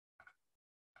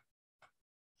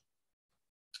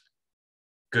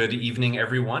Good evening,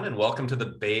 everyone, and welcome to the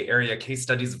Bay Area Case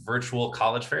Studies Virtual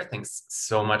College Fair. Thanks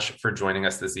so much for joining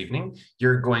us this evening.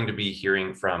 You're going to be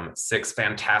hearing from 6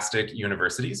 fantastic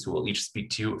universities who will each speak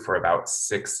to you for about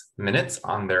 6 minutes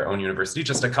on their own university.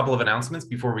 Just a couple of announcements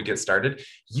before we get started.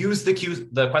 Use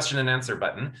the question and answer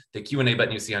button, the Q&A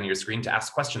button you see on your screen, to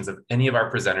ask questions of any of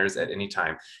our presenters at any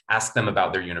time. Ask them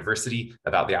about their university,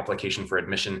 about the application for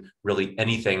admission, really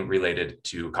anything related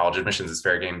to college admissions is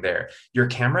fair game there. Your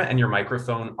camera and your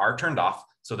microphone are turned off,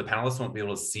 so the panelists won't be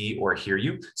able to see or hear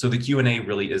you. So the Q&A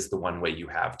really is the one way you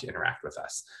have to interact with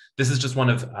us. This is just one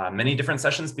of many different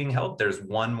sessions being held. There's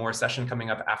one more session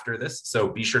coming up after this, so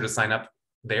be sure to sign up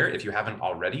there if you haven't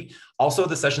already. Also,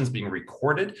 the session's being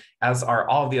recorded, as are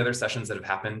all of the other sessions that have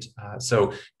happened.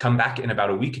 So come back in about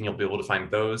a week and you'll be able to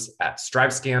find those at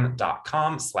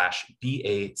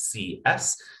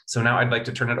strivescan.com/BACS. So now I'd like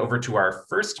to turn it over to our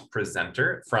first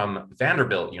presenter from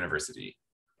Vanderbilt University.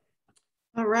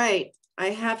 All right,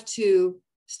 I have to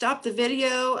stop the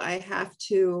video. I have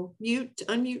to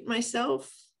unmute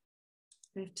myself.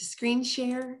 I have to screen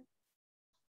share.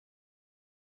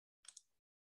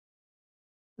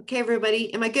 Okay,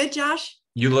 everybody. Am I good, Josh?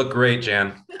 You look great,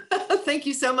 Jan. Thank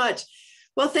you so much.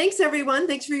 Well, thanks, everyone.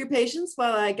 Thanks for your patience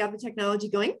while I got the technology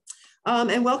going.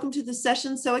 And welcome to the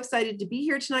session. So excited to be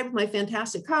here tonight with my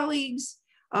fantastic colleagues.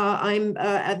 I'm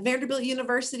at Vanderbilt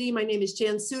University. My name is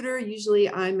Jan Suter. Usually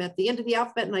I'm at the end of the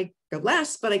alphabet and I go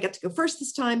last, but I get to go first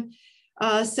this time.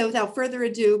 So without further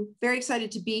ado, very excited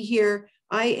to be here.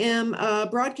 I am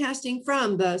broadcasting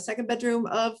from the second bedroom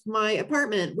of my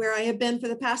apartment where I have been for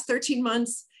the past 13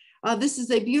 months. This is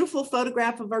a beautiful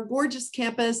photograph of our gorgeous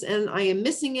campus, and I am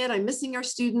missing it. I'm missing our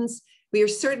students. We are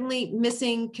certainly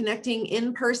missing connecting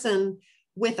in person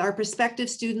with our prospective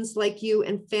students like you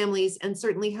and families, and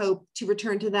certainly hope to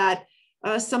return to that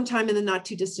sometime in the not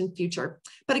too distant future.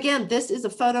 But again, this is a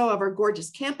photo of our gorgeous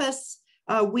campus.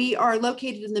 We are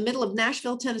located in the middle of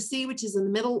Nashville, Tennessee, which is in the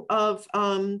middle of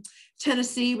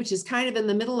Tennessee, which is kind of in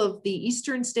the middle of the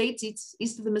eastern states,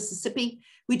 east of the Mississippi.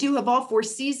 We do have all 4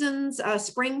 seasons,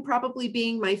 spring probably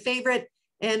being my favorite.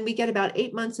 And we get about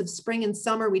 8 months of spring and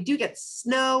summer. We do get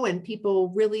snow and people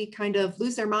really kind of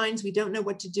lose their minds. We don't know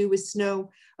what to do with snow,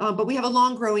 but we have a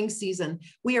long growing season.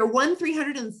 We are one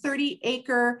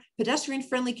 330-acre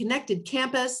pedestrian-friendly connected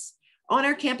campus. On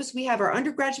our campus, we have our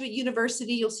undergraduate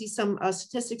university. You'll see some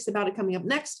statistics about it coming up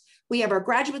next. We have our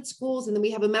graduate schools, and then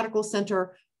we have a medical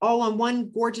center, all on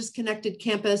one gorgeous connected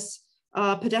campus,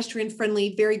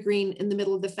 pedestrian-friendly, very green, in the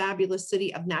middle of the fabulous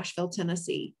city of Nashville,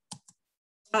 Tennessee.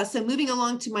 So moving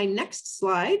along to my next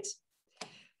slide,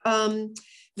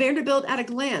 Vanderbilt at a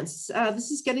glance. This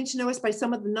is getting to know us by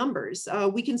some of the numbers.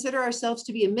 We consider ourselves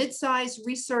to be a mid-sized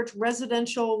research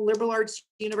residential liberal arts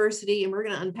university, and we're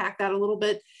going to unpack that a little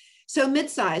bit. So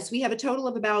mid-size, we have a total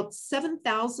of about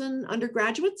 7,000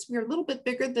 undergraduates. We're a little bit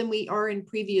bigger than we are in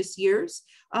previous years.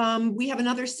 We have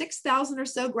another 6,000 or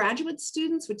so graduate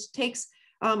students, which takes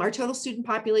our total student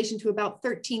population to about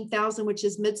 13,000, which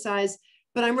is mid-size.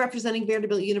 But I'm representing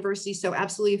Vanderbilt University, so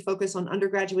absolutely a focus on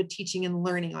undergraduate teaching and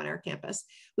learning on our campus.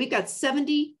 We've got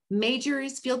 70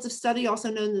 majors, fields of study,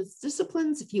 also known as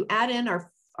disciplines. If you add in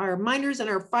our minors and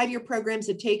our 5-year programs,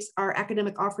 it takes our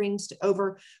academic offerings to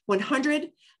over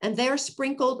 100. And they are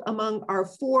sprinkled among our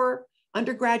 4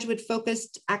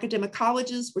 undergraduate-focused academic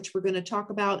colleges, which we're going to talk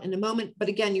about in a moment. But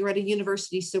again, you're at a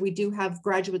university, so we do have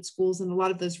graduate schools, and a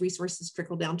lot of those resources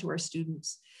trickle down to our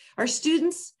students. Our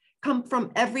students come from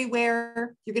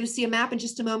everywhere. You're going to see a map in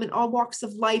just a moment, all walks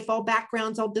of life, all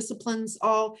backgrounds, all disciplines,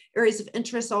 all areas of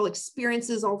interest, all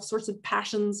experiences, all sorts of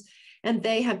passions. And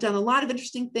they have done a lot of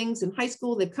interesting things in high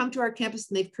school. They've come to our campus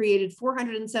and they've created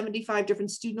 475 different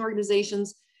student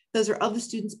organizations. Those are of the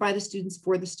students, by the students,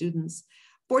 for the students.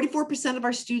 44% of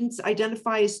our students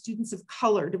identify as students of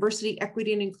color. Diversity,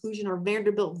 equity, and inclusion are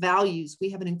Vanderbilt values. We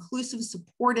have an inclusive,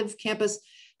 supportive campus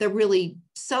that really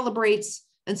celebrates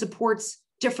and supports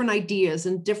different ideas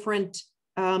and different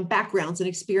backgrounds and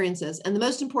experiences. And the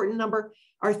most important number,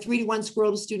 our 3-to-1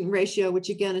 squirrel to student ratio, which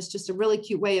again is just a really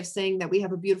cute way of saying that we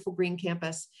have a beautiful green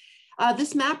campus.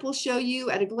 This map will show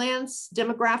you at a glance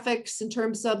demographics in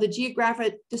terms of the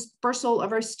geographic dispersal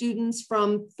of our students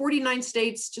from 49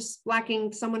 states, just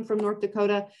lacking someone from North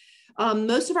Dakota.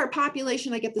 Most of our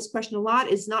population, I get this question a lot,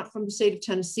 is not from the state of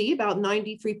Tennessee. About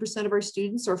 93% of our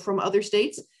students are from other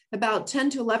states. About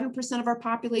 10 to 11% of our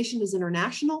population is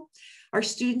international. Our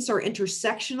students are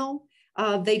intersectional.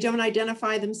 They don't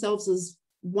identify themselves as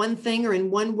one thing or in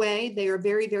one way. They are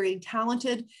very, very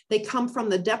talented. They come from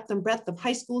the depth and breadth of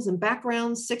high schools and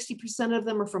backgrounds. 60% of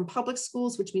them are from public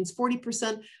schools, which means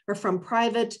 40% are from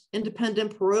private,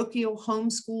 independent, parochial,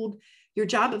 homeschooled. Your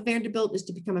job at Vanderbilt is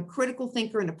to become a critical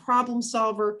thinker and a problem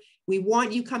solver. We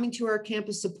want you coming to our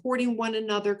campus, supporting one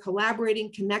another,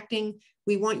 collaborating, connecting.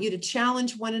 We want you to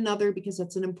challenge one another because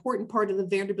that's an important part of the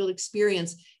Vanderbilt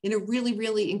experience in a really,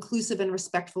 really inclusive and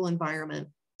respectful environment.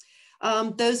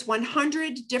 Those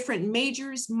 100 different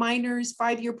majors, minors,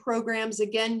 5-year programs,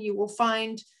 again, you will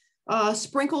find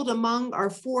sprinkled among our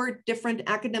 4 different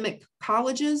academic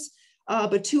colleges.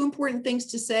 But 2 important things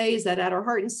to say is that at our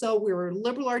heart and soul, we're a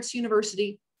liberal arts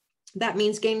university. That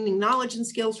means gaining knowledge and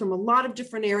skills from a lot of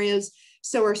different areas.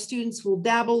 So our students will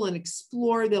dabble and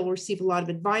explore. They'll receive a lot of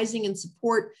advising and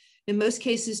support. In most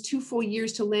cases, 2 full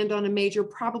years to land on a major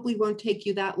probably won't take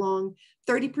you that long.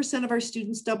 30% of our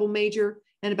students double major,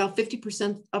 and about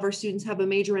 50% of our students have a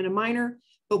major and a minor.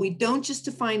 But we don't just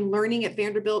define learning at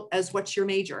Vanderbilt as what's your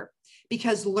major,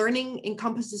 because learning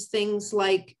encompasses things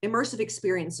like immersive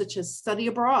experience, such as study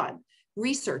abroad,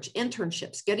 research,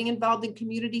 internships, getting involved in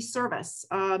community service,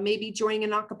 maybe joining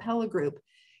an a cappella group.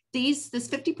 This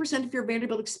 50% of your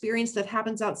Vanderbilt experience that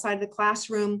happens outside of the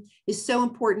classroom is so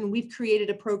important. We've created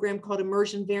a program called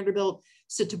Immersion Vanderbilt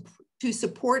to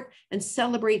support and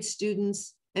celebrate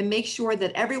students and make sure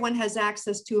that everyone has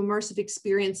access to immersive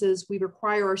experiences. We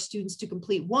require our students to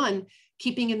complete one,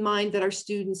 keeping in mind that our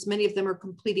students, many of them are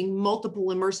completing multiple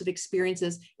immersive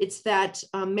experiences. It's that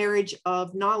marriage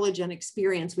of knowledge and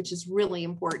experience, which is really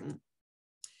important.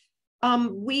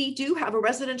 We do have a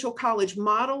residential college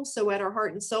model. So at our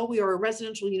heart and soul, we are a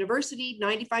residential university.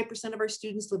 95% of our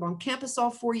students live on campus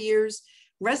all 4 years.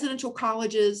 Residential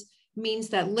colleges means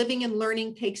that living and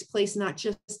learning takes place not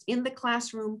just in the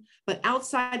classroom, but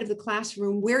outside of the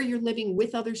classroom where you're living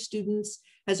with other students.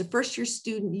 As a first-year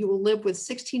student, you will live with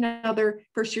 16 other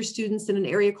first-year students in an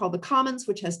area called the Commons,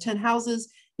 which has 10 houses.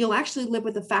 You'll actually live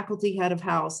with a faculty head of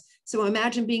house. So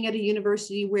imagine being at a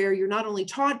university where you're not only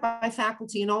taught by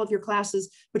faculty in all of your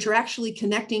classes, but you're actually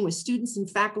connecting with students and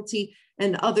faculty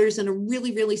and others in a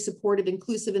really, really supportive,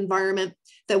 inclusive environment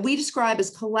that we describe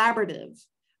as collaborative,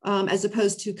 as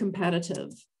opposed to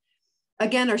competitive.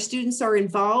 Again, our students are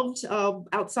involved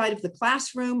outside of the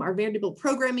classroom. Our Vanderbilt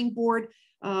Programming Board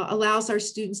allows our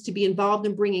students to be involved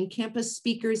in bringing campus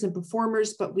speakers and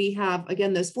performers, but we have,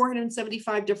 again, those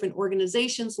 475 different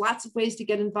organizations, lots of ways to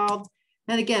get involved.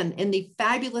 And again, in the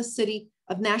fabulous city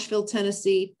of Nashville,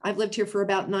 Tennessee, I've lived here for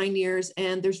about 9 years,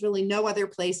 and there's really no other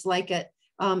place like it.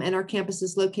 And our campus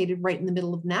is located right in the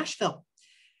middle of Nashville.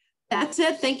 That's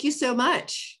it. Thank you so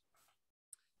much.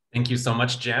 Thank you so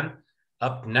much, Jan.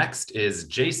 Up next is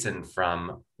Jason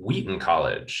from Wheaton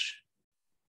College.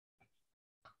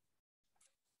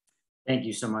 Thank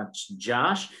you so much,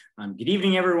 Josh. Good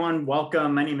evening, everyone.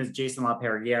 Welcome. My name is Jason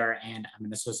LaPerriere, and I'm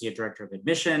an Associate Director of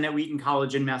Admission at Wheaton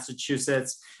College in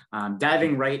Massachusetts.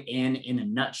 Diving right in a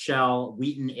nutshell,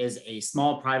 Wheaton is a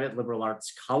small private liberal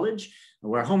arts college.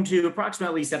 We're home to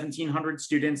approximately 1,700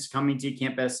 students coming to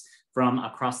campus from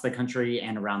across the country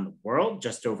and around the world.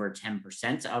 Just over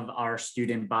 10% of our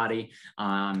student body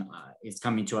is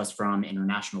coming to us from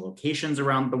international locations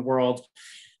around the world.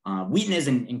 Wheaton is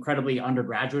an incredibly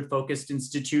undergraduate focused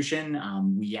institution.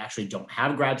 We actually don't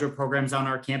have graduate programs on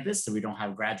our campus, so we don't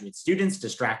have graduate students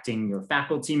distracting your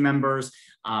faculty members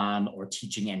or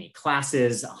teaching any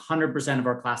classes. 100% of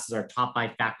our classes are taught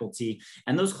by faculty,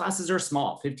 and those classes are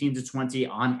small, 15 to 20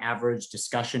 on average,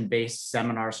 discussion-based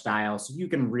seminar style, so you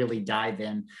can really dive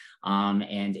in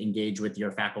and engage with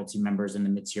your faculty members in the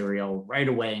material right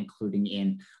away, including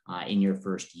in your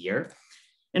first year.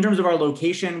 In terms of our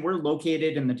location, we're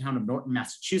located in the town of Norton,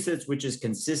 Massachusetts, which is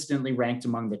consistently ranked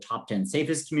among the top 10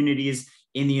 safest communities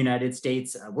in the United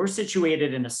States. We're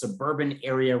situated in a suburban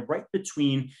area right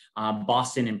between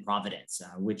Boston and Providence,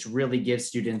 which really gives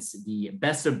students the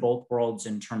best of both worlds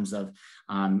in terms of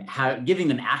giving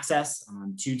them access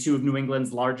to 2 of New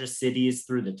England's largest cities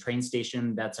through the train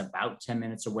station that's about 10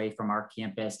 minutes away from our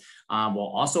campus,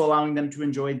 while also allowing them to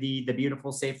enjoy the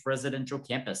beautiful, safe residential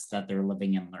campus that they're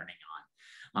living and learning on.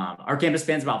 Our campus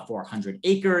spans about 400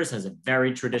 acres, has a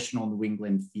very traditional New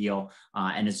England feel,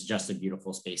 and it's just a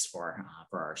beautiful space for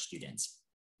our students.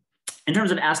 In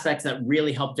terms of aspects that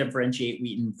really help differentiate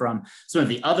Wheaton from some of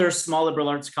the other small liberal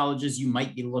arts colleges you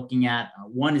might be looking at,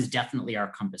 one is definitely our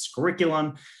Compass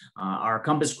curriculum. Our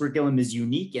Compass curriculum is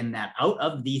unique in that out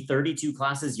of the 32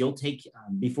 classes you'll take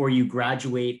before you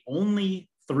graduate, only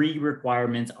 3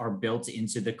 requirements are built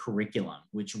into the curriculum,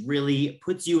 which really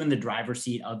puts you in the driver's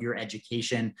seat of your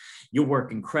education. You'll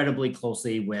work incredibly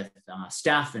closely with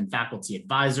staff and faculty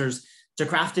advisors to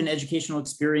craft an educational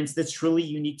experience that's truly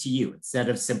unique to you, instead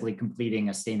of simply completing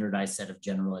a standardized set of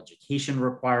general education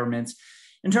requirements.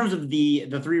 In terms of the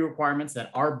three requirements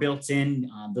that are built in,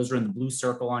 those are in the blue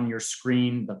circle on your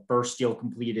screen. The first you'll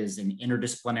complete is an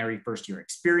interdisciplinary first-year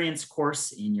experience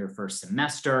course in your first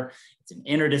semester. It's an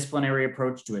interdisciplinary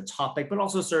approach to a topic, but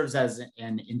also serves as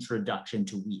an introduction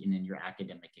to Wheaton and your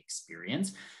academic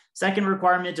experience. Second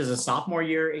requirement is a sophomore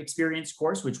year experience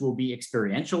course, which will be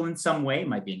experiential in some way. It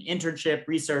might be an internship,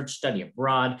 research, study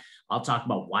abroad. I'll talk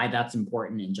about why that's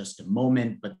important in just a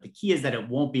moment, but the key is that it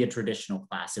won't be a traditional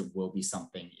class. It will be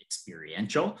something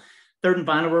experiential. Third and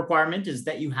final requirement is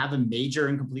that you have a major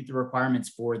and complete the requirements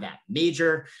for that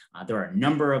major. There are a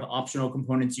number of optional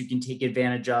components you can take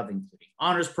advantage of, including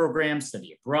honors programs,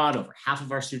 study abroad. Over half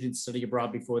of our students study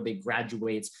abroad before they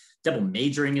graduate. Double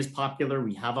majoring is popular.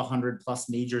 We have 100+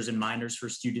 majors and minors for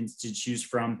students to choose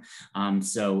from.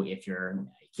 So if you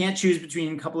can't choose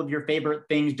between a couple of your favorite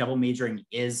things, double majoring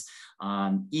is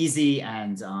easy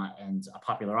and a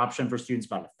popular option for students.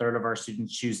 About a third of our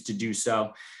students choose to do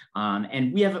so.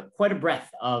 And we have quite a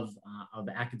breadth of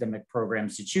academic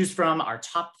programs to choose from. Our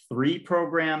top 3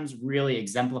 programs really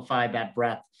exemplify that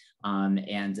breadth.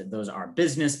 And those are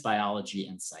business, biology,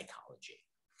 and psychology.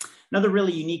 Another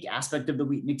really unique aspect of the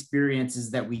Wheaton experience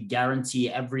is that we guarantee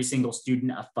every single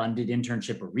student a funded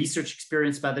internship or research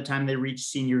experience by the time they reach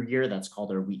senior year. That's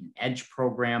called our Wheaton Edge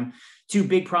program. 2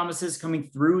 big promises coming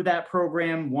through that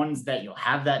program. One's that you'll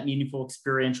have that meaningful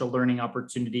experiential learning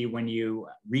opportunity when you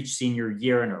reach senior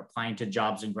year and are applying to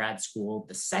jobs in grad school.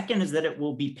 The second is that it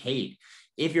will be paid.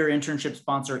 If your internship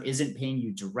sponsor isn't paying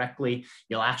you directly,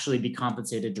 you'll actually be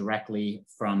compensated directly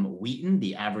from Wheaton,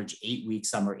 the average 8-week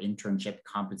summer internship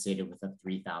compensated with a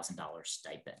 $3,000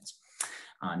 stipend.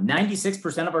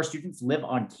 96% of our students live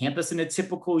on campus in a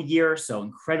typical year, so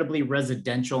incredibly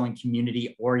residential and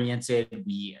community oriented.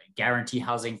 We guarantee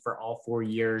housing for all 4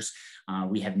 years.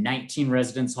 We have 19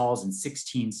 residence halls and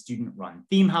 16 student-run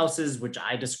theme houses, which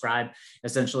I describe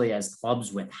essentially as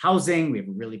clubs with housing. We have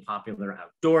a really popular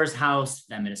outdoors house,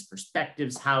 feminist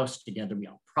perspectives house, Together We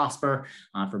All Prosper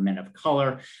for men of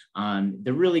color.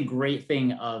 The really great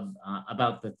thing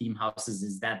about the theme houses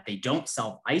is that they don't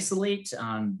self-isolate.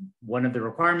 One of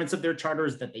the requirements of their charter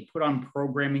is that they put on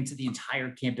programming to the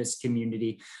entire campus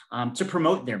community to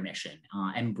promote their mission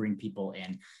and bring people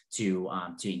in to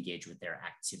engage with their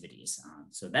activities.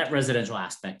 So that residential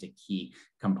aspect, a key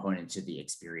component to the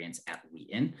experience at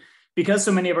Wheaton. Because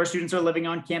so many of our students are living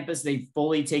on campus, they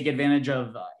fully take advantage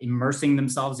of immersing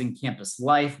themselves in campus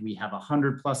life. We have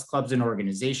 100+ clubs and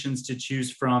organizations to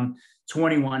choose from,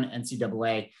 21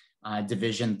 NCAA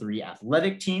Division III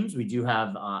athletic teams. We do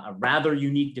have a rather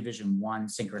unique Division I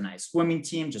synchronized swimming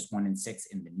team, just 1 in 6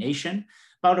 in the nation.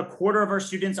 About a quarter of our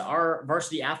students are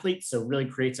varsity athletes, so really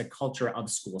creates a culture of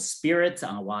school spirit,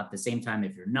 while at the same time,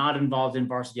 if you're not involved in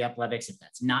varsity athletics, if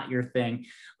that's not your thing,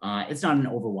 it's not an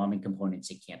overwhelming component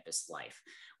to campus life.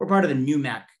 We're part of the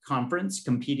NUMAC conference,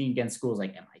 competing against schools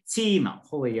like MIT, Mount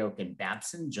Holyoke, and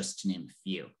Babson, just to name a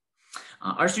few.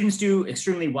 Our students do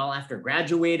extremely well after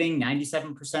graduating,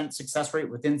 97% success rate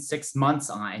within 6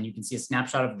 months, and you can see a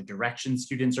snapshot of the direction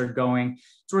students are going.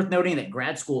 It's worth noting that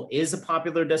grad school is a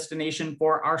popular destination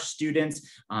for our students.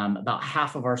 About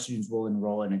half of our students will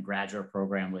enroll in a graduate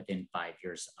program within 5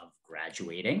 years of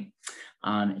graduating.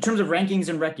 In terms of rankings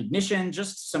and recognition,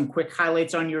 just some quick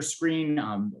highlights on your screen.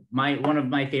 One of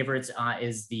my favorites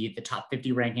is the top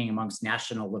 50 ranking amongst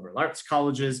national liberal arts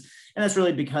colleges. And that's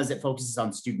really because it focuses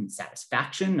on student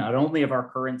satisfaction, not only of our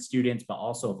current students, but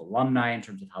also of alumni in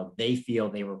terms of how they feel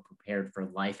they were prepared for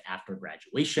life after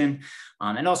graduation.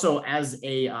 And also as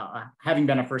having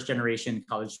been a first generation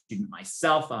college student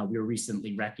myself, we were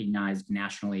recently recognized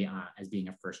nationally as being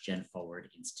a first gen forward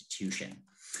institution.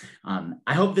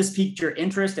 I hope this piqued your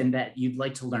interest and that you'd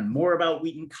like to learn more about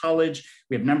Wheaton College.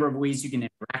 We have a number of ways you can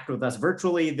interact with us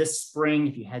virtually this spring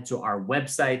if you head to our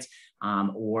website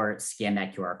or scan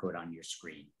that QR code on your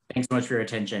screen. Thanks so much for your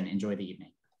attention. Enjoy the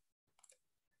evening.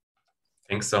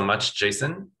 Thanks so much,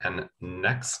 Jason. And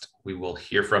next, we will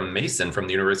hear from Mason from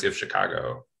the University of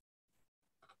Chicago.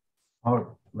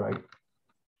 All right.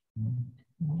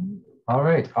 All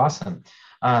right, awesome.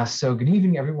 So good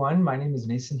evening, everyone. My name is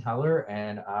Mason Heller,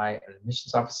 and I am an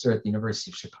admissions officer at the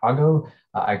University of Chicago.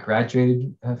 I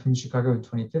graduated from Chicago in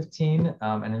 2015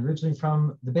 and originally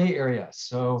from the Bay Area.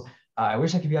 So I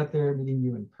wish I could be out there meeting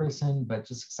you in person, but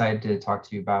just excited to talk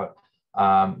to you about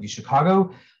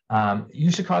UChicago.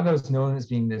 UChicago is known as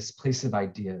being this place of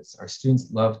ideas. Our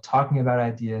students love talking about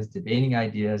ideas, debating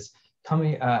ideas,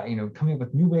 coming up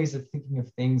with new ways of thinking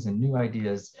of things and new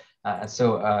ideas.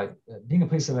 So being a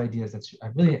place of ideas, that's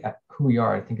really who we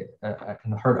are, I think,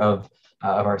 in the heart of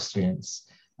our students.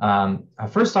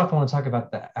 First off, I want to talk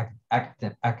about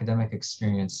the academic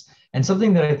experience, and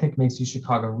something that I think makes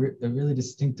UChicago really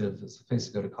distinctive as a place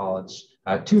to go to college.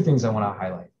 Two things I want to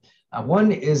highlight.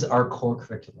 One is our core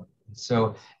curriculum.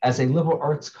 So as a liberal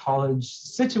arts college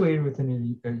situated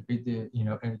within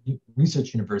a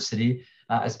research university,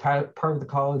 as part of the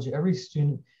college, every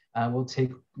student will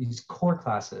take these core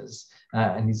classes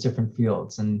in these different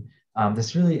fields. And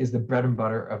this really is the bread and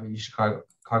butter of a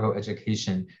Chicago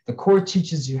education. The core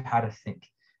teaches you how to think,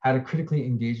 how to critically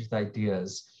engage with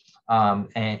ideas,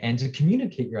 and to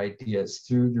communicate your ideas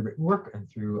through your written work and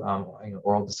through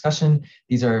oral discussion.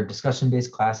 These are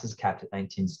discussion-based classes capped at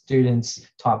 19 students,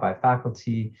 taught by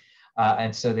faculty.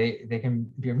 And so they can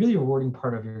be a really rewarding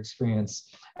part of your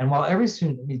experience. And while every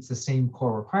student meets the same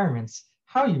core requirements,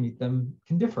 how you meet them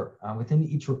can differ. Within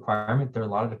each requirement, there are a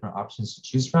lot of different options to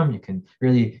choose from. You can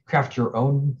really craft your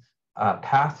own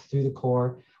path through the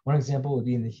core. One example would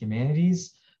be in the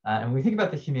humanities. And when we think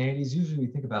about the humanities, usually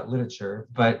we think about literature,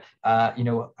 but how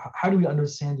do we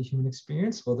understand the human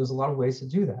experience? Well, there's a lot of ways to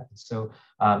do that. So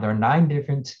there are 9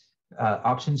 different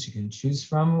options you can choose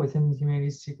from within the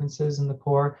humanities sequences in the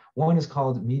core. One is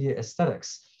called media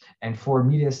aesthetics. And for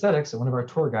media aesthetics, one of our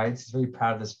tour guides is very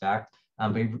proud of this fact,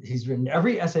 but he's written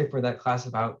every essay for that class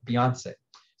about Beyonce.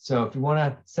 So if you want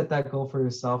to set that goal for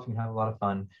yourself, you can have a lot of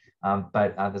fun.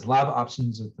 But there's a lot of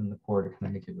options within the core to kind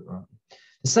of make it your own.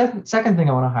 The second thing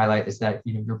I want to highlight is that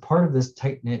you're part of this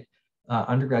tight-knit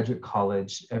undergraduate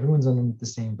college. Everyone's underneath the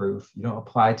same roof. You don't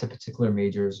apply to particular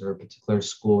majors or a particular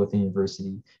school within the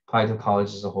university. Apply to the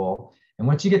college as a whole. And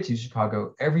once you get to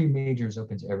Chicago, every major is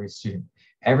open to every student.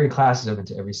 Every class is open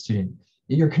to every student.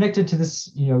 You're connected to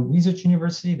this research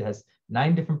university that has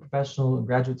 9 different professional and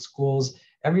graduate schools.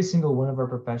 Every single one of our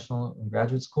professional and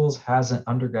graduate schools has an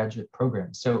undergraduate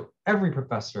program. So every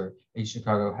professor at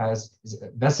Chicago has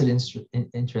vested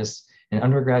interest in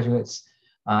undergraduates.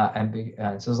 So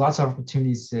there's lots of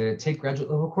opportunities to take graduate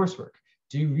level coursework,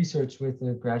 do research with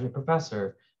a graduate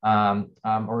professor,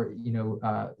 or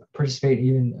participate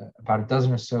even about a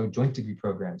dozen or so joint degree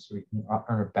programs where you can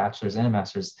earn a bachelor's and a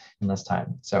master's in less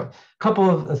time. So a couple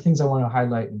of things I want to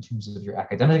highlight in terms of your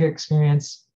academic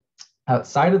experience.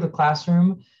 Outside of the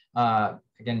classroom,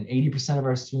 again, 80% of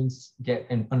our students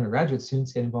undergraduate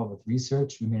students get involved with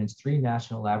research. We manage 3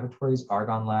 national laboratories,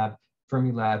 Argonne Lab,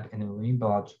 Fermi Lab, and a marine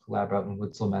biological lab out in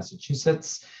Woodsville,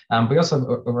 Massachusetts. We also have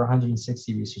over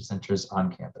 160 research centers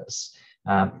on campus.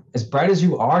 As bright as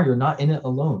you are, you're not in it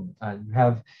alone. You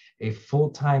have a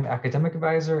full-time academic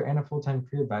advisor and a full-time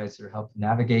career advisor to help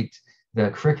navigate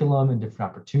the curriculum and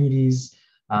different opportunities.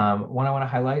 One I want to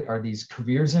highlight are these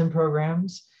careers in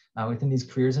programs. Within these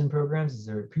careers in programs,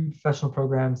 there are pre-professional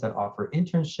programs that offer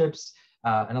internships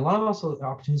and a lot of also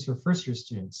opportunities for first-year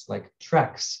students like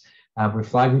treks. We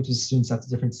fly groups of students out to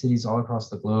different cities all across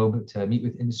the globe to meet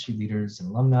with industry leaders and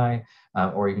alumni,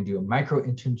 or you can do a micro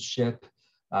internship,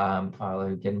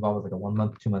 get involved with like a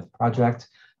 1-month, 2-month project.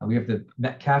 We have the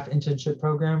Metcalf internship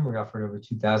program. We offered over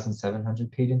 2,700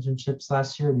 paid internships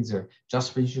last year. These are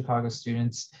just for Chicago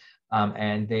students.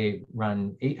 And they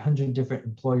run 800 different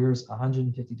employers,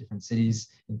 150 different cities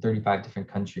in 35 different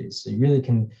countries. So you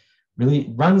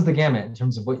really runs the gamut in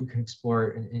terms of what you can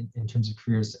explore in terms of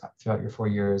careers throughout your 4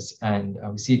 years. And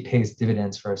we see it pays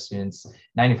dividends for our students.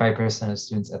 95% of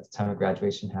students at the time of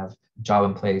graduation have a job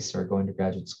in place or going to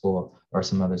graduate school or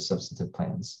some other substantive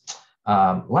plans.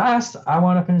 Last, I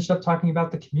want to finish up talking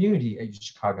about the community at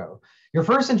Chicago. Your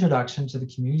first introduction to the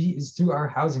community is through our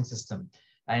housing system.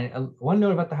 And one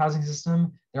note about the housing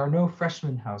system, there are no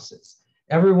freshman houses.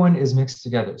 Everyone is mixed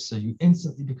together, so you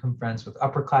instantly become friends with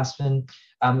upperclassmen.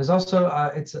 There's also,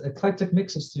 it's an eclectic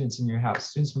mix of students in your house,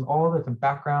 students from all different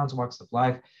backgrounds, walks of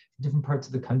life, different parts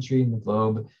of the country and the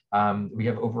globe. We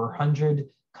have over 100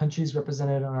 countries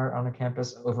represented on our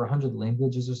campus, over 100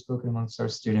 languages are spoken amongst our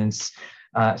students.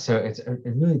 So it's a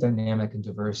really dynamic and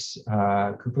diverse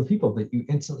group of people that you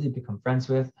instantly become friends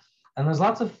with. And there's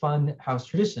lots of fun house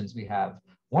traditions we have.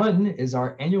 One is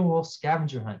our annual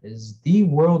scavenger hunt. It is the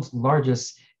world's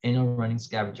largest annual running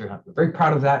scavenger hunt. We're very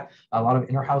proud of that. A lot of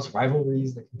inter-house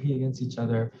rivalries that compete against each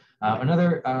other.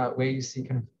 Another way you see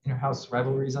kind of inter-house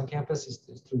rivalries on campus is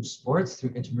through sports,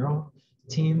 through intramural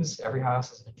teams. Every house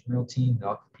has an intramural team. They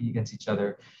all compete against each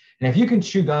other. And if you can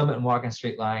chew gum and walk in a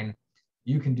straight line,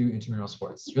 you can do intramural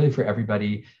sports. It's really for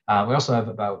everybody. We also have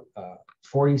about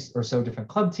 40 or so different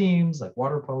club teams like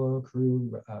water polo,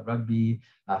 crew, rugby,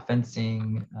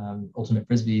 fencing, ultimate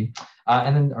frisbee,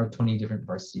 and then our 20 different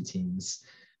varsity teams.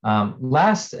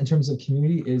 Last, in terms of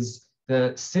community, is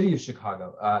the city of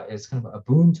Chicago. It's kind of a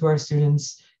boon to our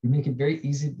students. We make it very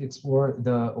easy to explore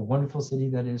the wonderful city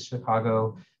that is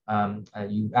Chicago.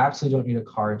 You absolutely don't need a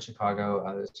car in Chicago.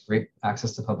 There's great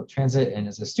access to public transit. And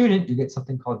as a student, you get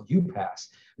something called U-Pass,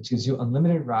 which gives you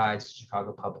unlimited rides to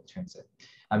Chicago public transit.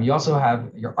 You also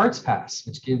have your Arts Pass,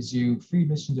 which gives you free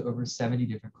admission to over 70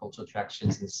 different cultural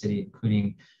attractions in the city,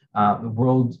 including the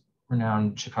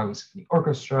world-renowned Chicago Symphony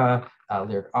Orchestra,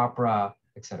 lyric opera,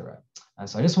 etc.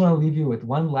 So I just want to leave you with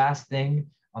one last thing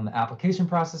on the application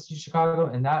process to Chicago,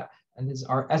 and is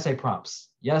our essay prompts.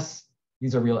 Yes,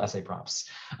 these are real essay prompts.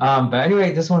 But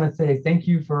anyway, just want to say thank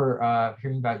you for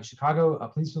hearing about Chicago.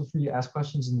 Please feel free to ask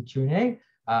questions in the Q&A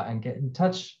and get in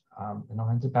touch. And I'll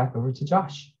hand it back over to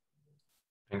Josh.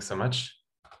 Thanks so much.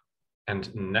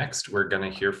 And next, we're going to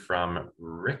hear from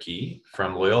Ricky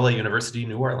from Loyola University,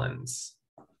 New Orleans.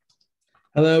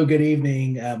 Hello, good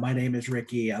evening. My name is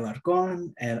Ricky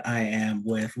Alarcon, and I am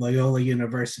with Loyola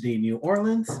University, New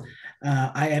Orleans.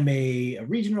 I am a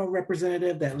regional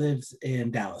representative that lives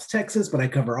in Dallas, Texas, but I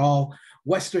cover all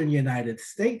Western United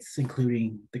States,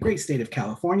 including the great state of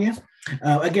California.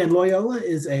 Again, Loyola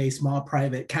is a small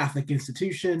private Catholic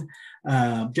institution,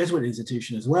 Jesuit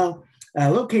institution as well.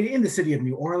 Located in the city of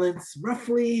New Orleans,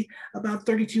 roughly about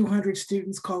 3,200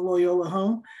 students call Loyola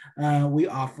home. We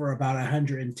offer about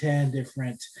 110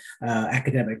 different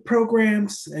academic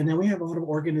programs, and then we have a lot of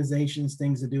organizations,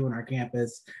 things to do on our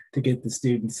campus to get the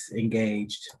students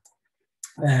engaged.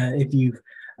 If you've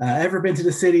ever been to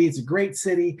the city, it's a great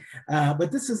city,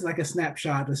 but this is like a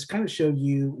snapshot to kind of show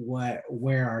you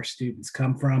where our students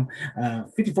come from.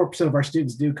 54% of our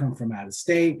students do come from out of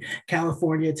state.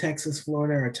 California, Texas,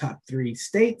 Florida are top 3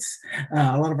 states.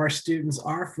 A lot of our students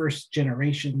are first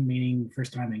generation, meaning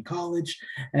first time in college,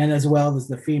 and as well as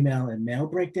the female and male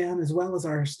breakdown, as well as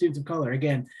our students of color.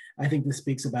 Again, I think this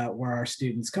speaks about where our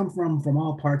students come from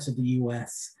all parts of the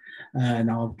US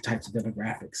and all types of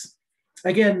demographics.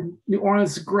 Again, New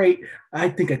Orleans is great, I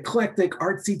think, eclectic,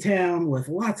 artsy town with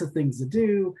lots of things to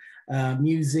do,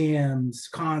 museums,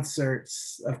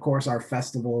 concerts, of course, our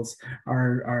festivals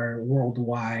are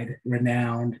worldwide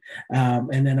renowned.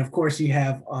 And then, of course, you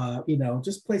have,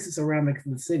 just places around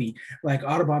the city, like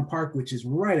Audubon Park, which is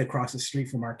right across the street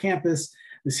from our campus.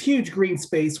 This huge green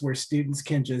space where students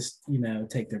can just,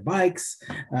 take their bikes,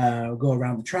 go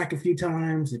around the track a few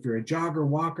times. If you're a jogger,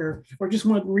 walker, or just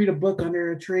want to read a book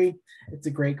under a tree, it's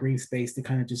a great green space to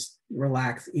kind of just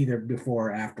relax either before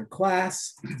or after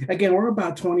class. Again, we're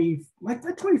about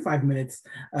 25 minutes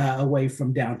away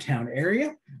from downtown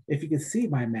area. If you can see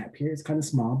my map here, it's kind of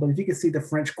small, but if you can see the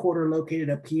French Quarter located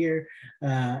up here,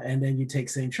 and then you take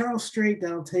St. Charles Street,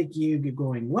 that'll take you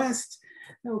going west.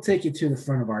 That'll take you to the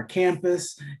front of our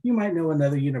campus. You might know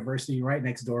another university right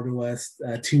next door to us,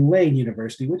 Tulane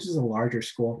University, which is a larger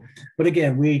school. But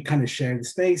again, we kind of share the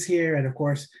space here. And of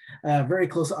course, very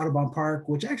close to Audubon Park,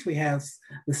 which actually has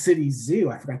the city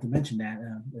zoo. I forgot to mention that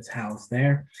is housed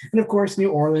there. And of course, New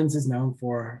Orleans is known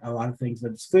for a lot of things,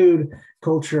 but it's food,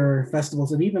 culture,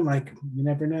 festivals, and even you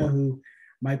never know who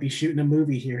might be shooting a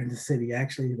movie here in the city.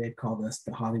 Actually, they've called us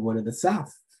the Hollywood of the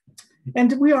South.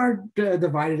 And we are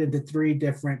divided into 3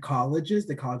 different colleges: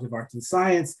 the College of Arts and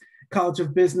Science, College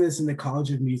of Business, and the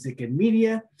College of Music and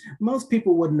Media. Most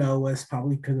people would know us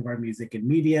probably because of our music and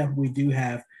media. We do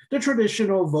have the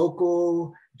traditional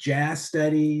vocal, jazz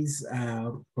studies,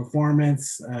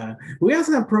 performance. We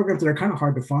also have programs that are kind of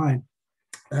hard to find.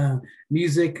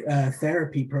 Music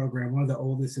therapy program, one of the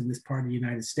oldest in this part of the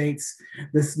United States.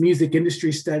 This music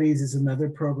industry studies is another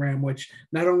program which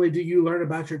not only do you learn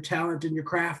about your talent and your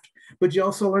craft, but you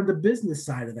also learn the business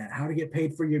side of that, how to get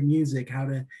paid for your music, how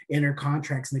to enter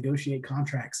contracts, negotiate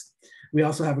contracts. We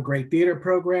also have a great theater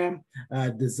program,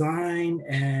 design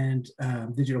and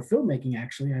digital filmmaking.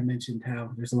 Actually, I mentioned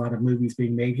how there's a lot of movies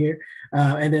being made here.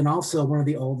 And then also one of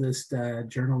the oldest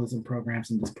journalism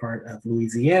programs in this part of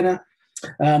Louisiana.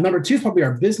 Number 2 is probably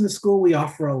our business school. We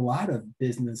offer a lot of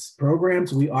business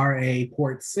programs. We are a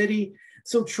port city,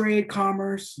 so trade,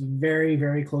 commerce, very,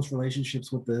 very close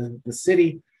relationships with the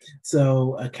city.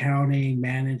 So accounting,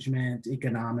 management,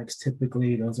 economics,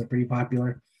 typically, those are pretty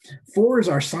popular. 4 is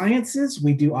our sciences.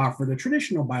 We do offer the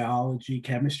traditional biology,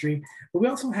 chemistry, but we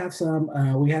also have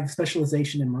we have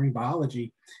specialization in marine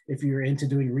biology. If you're into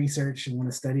doing research and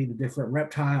want to study the different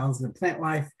reptiles and plant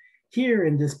life, here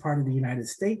in this part of the United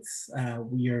States,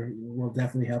 we'll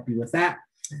definitely help you with that.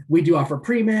 We do offer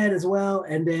pre-med as well.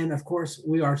 And then, of course,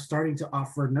 we are starting to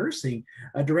offer nursing,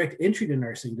 a direct entry to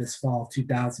nursing this fall,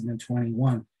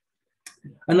 2021.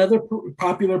 Another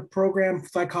popular program,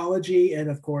 psychology, and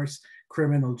of course,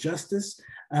 criminal justice.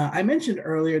 I mentioned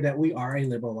earlier that we are a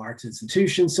liberal arts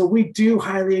institution, so we do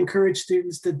highly encourage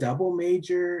students to double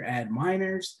major, add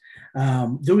minors.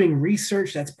 Doing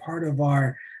research, that's part of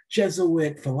our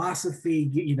Jesuit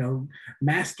philosophy,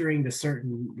 mastering the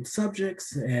certain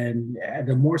subjects, and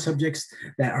the more subjects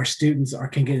that our students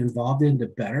can get involved in, the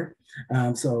better.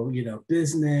 So,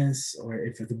 business, or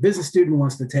if the business student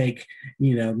wants to take,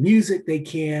 music, they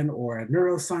can, or a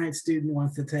neuroscience student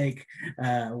wants to take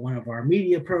one of our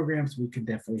media programs, we can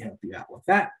definitely help you out with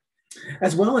that.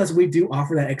 As well as we do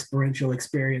offer that experiential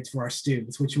experience for our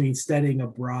students, which means studying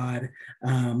abroad,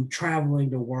 traveling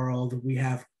the world. We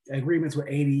have agreements with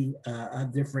 80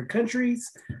 different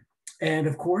countries. And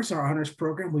of course, our honors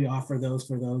program, we offer those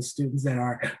for those students that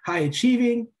are high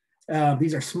achieving.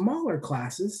 These are smaller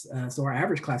classes, so our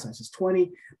average class size is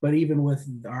 20, but even with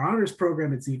our honors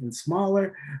program, it's even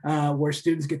smaller, where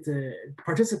students get to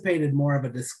participate in more of a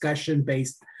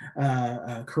discussion-based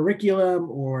curriculum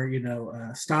or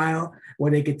style,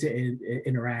 where they get to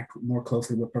interact more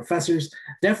closely with professors.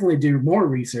 Definitely do more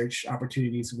research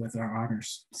opportunities with our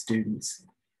honors students.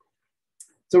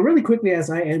 So really quickly, as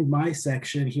I end my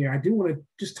section here, I do want to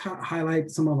just highlight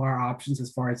some of our options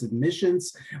as far as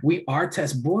admissions. We are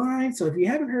test blind. So if you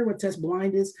haven't heard what test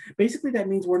blind is, basically that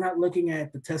means we're not looking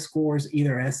at the test scores,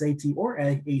 either SAT or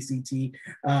ACT,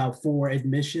 for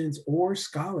admissions or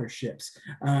scholarships.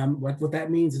 What that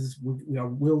means is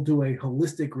we'll do a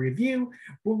holistic review.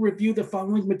 We'll review the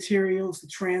following materials: the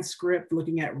transcript,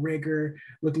 looking at rigor,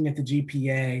 looking at the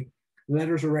GPA,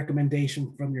 letters of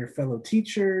recommendation from your fellow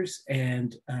teachers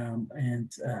and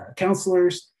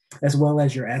counselors, as well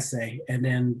as your essay. And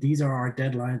then these are our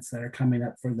deadlines that are coming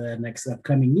up for the next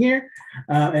upcoming year.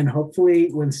 And hopefully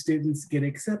when students get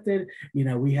accepted,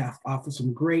 we have offered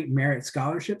some great merit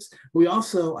scholarships. We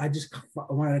also, I just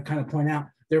wanted to kind of point out,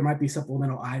 there might be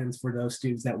supplemental items for those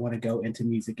students that want to go into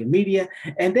music and media,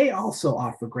 and they also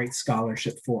offer great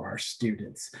scholarship for our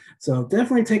students. So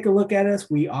definitely take a look at us.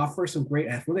 We offer some great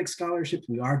athletic scholarships.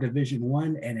 We are Division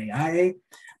I NAIA,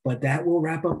 but that will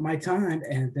wrap up my time,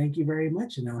 and thank you very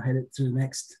much, and I'll head it to the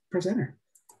next presenter.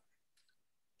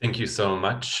 Thank you so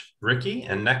much, Ricky.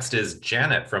 And next is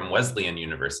Janet from Wesleyan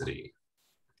University.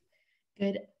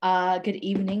 Good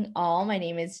evening, all. My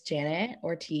name is Janet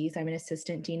Ortiz. I'm an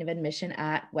assistant dean of admission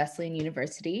at Wesleyan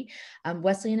University.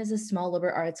 Wesleyan is a small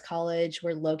liberal arts college.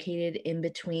 We're located in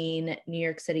between New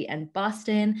York City and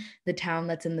Boston, the town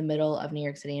that's in the middle of New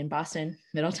York City and Boston,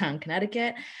 Middletown,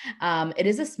 Connecticut. It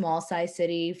is a small size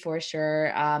city for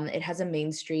sure. It has a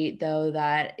main street though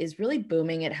that is really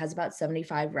booming. It has about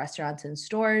 75 restaurants and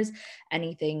stores,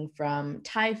 anything from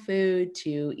Thai food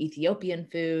to Ethiopian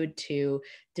food to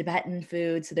Tibetan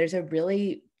food. So there's a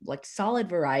really solid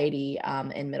variety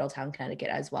in Middletown, Connecticut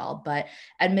as well. But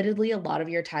admittedly, a lot of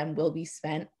your time will be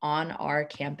spent on our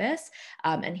campus.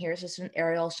 And here's just an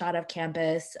aerial shot of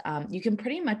campus. You can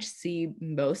pretty much see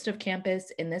most of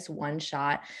campus in this one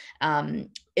shot.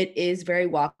 It is very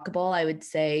walkable. I would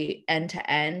say end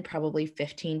to end, probably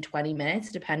 15, 20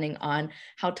 minutes, depending on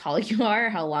how tall you are,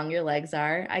 how long your legs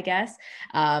are, I guess.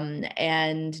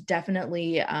 And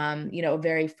definitely, a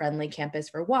very friendly campus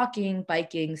for walking,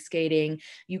 biking, skating.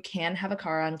 You can have a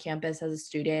car on campus as a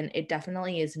student. It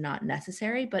definitely is not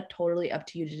necessary, but totally up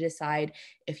to you to decide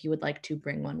if you would like to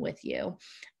bring one with you.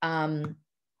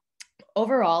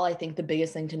 Overall, I think the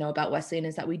biggest thing to know about Wesleyan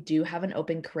is that we do have an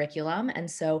open curriculum. And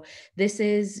so this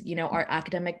is, our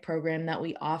academic program that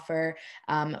we offer.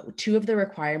 Two of the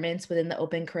requirements within the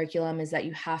open curriculum is that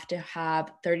you have to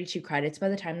have 32 credits by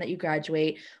the time that you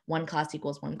graduate. One class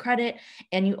equals 1 credit.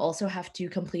 And you also have to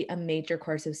complete a major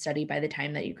course of study by the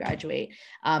time that you graduate.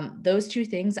 Those two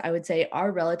things I would say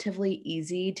are relatively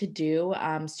easy to do.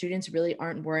 Students really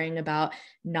aren't worrying about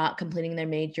not completing their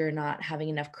major, not having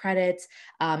enough credits.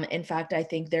 In fact, I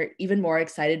think they're even more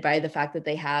excited by the fact that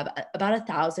they have about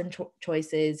 1,000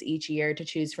 choices each year to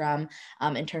choose from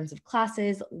in terms of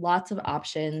classes, lots of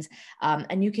options,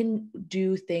 and you can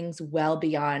do things well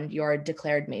beyond your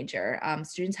declared major.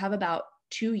 Students have about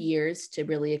 2 years to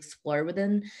really explore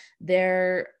within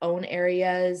their own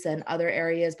areas and other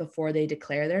areas before they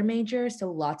declare their major. So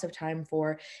lots of time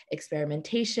for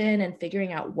experimentation and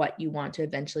figuring out what you want to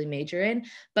eventually major in.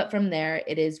 But from there,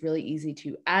 it is really easy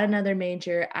to add another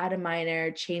major, add a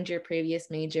minor, change your previous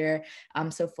major.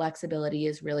 So flexibility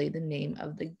is really the name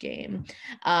of the game.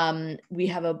 We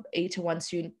have a 8-to-1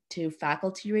 student to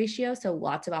faculty ratio. So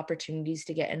lots of opportunities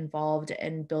to get involved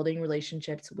in building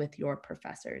relationships with your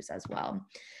professors as well.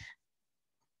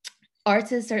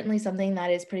 Arts is certainly something that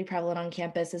is pretty prevalent on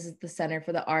campus. This is the Center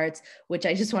for the Arts, which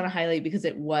I just want to highlight because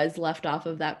it was left off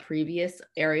of that previous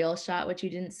aerial shot, which you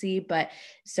didn't see, but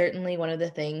certainly one of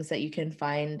the things that you can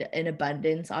find in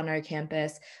abundance on our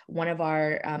campus. One of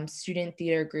our student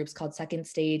theater groups called Second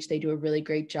Stage, they do a really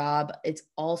great job. It's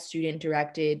all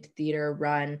student-directed theater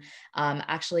run.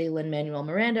 Actually, Lin-Manuel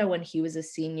Miranda, when he was a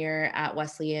senior at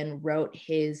Wesleyan, wrote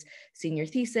his senior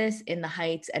thesis in the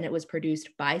Heights, and it was produced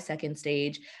by Second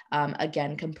Stage.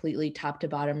 Again, completely top to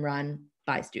bottom run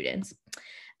by students.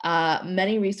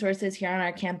 Many resources here on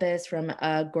our campus, from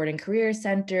Gordon Career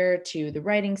Center to the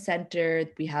Writing Center.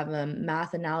 We have a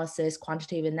math analysis,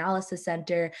 quantitative analysis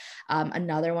center.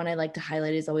 Another one I like to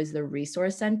highlight is always the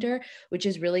Resource Center, which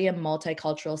is really a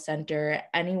multicultural center.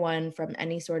 Anyone from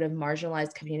any sort of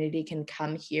marginalized community can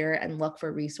come here and look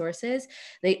for resources.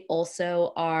 They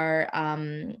also are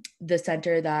the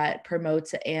center that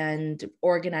promotes and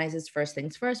organizes First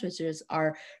Things First, which is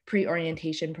our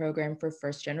pre-orientation program for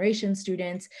first-generation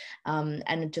students.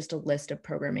 And just a list of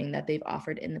programming that they've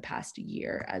offered in the past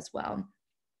year as well.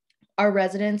 Our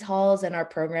residence halls and our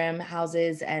program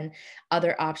houses and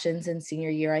other options in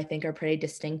senior year, I think, are pretty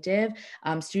distinctive.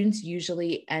 Students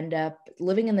usually end up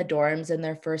living in the dorms in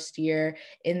their first year.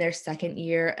 In their second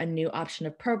year, a new option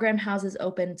of program houses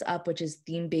opens up, which is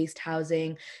theme-based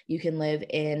housing. You can live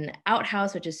in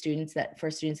outhouse, which is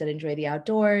for students that enjoy the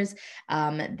outdoors.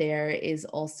 There is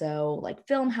also like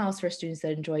film house for students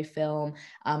that enjoy film,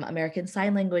 American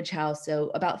Sign Language house.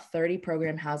 So about 30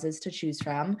 program houses to choose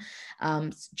from.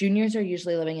 Juniors are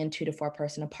usually living in 2 to 4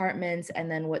 person apartments.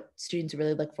 And then what students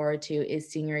really look forward to is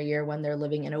senior year, when they're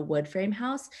living in a wood frame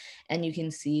house. And you can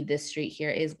see this street here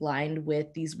is lined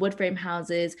with these wood frame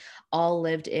houses, all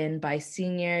lived in by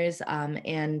seniors.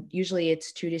 And usually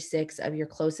it's 2 to 6 of your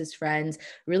closest friends,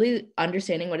 really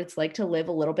understanding what it's like to live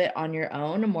a little bit on your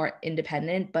own, more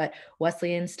independent. But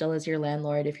Wesleyan still is your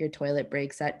landlord. If your toilet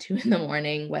breaks at 2 in the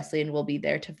morning, Wesleyan will be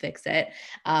there to fix it.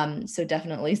 So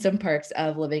definitely some perks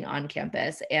of living on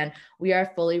campus. And we are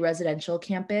a fully residential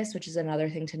campus, which is another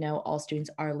thing to know. All students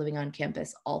are living on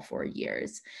campus all 4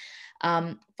 years.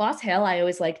 Foss Hill, I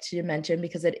always like to mention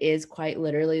because it is quite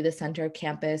literally the center of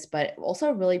campus, but also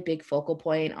a really big focal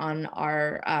point on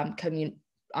our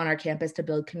on our campus to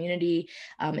build community.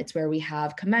 It's where we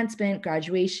have commencement,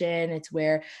 graduation. It's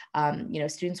where,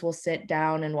 students will sit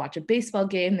down and watch a baseball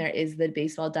game. There is the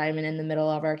baseball diamond in the middle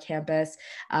of our campus.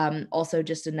 Also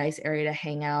just a nice area to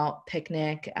hang out,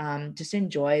 picnic, just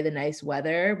enjoy the nice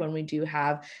weather when we do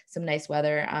have some nice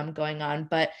weather going on.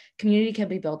 But community can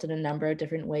be built in a number of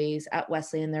different ways. At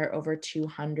Wesleyan, there are over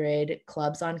 200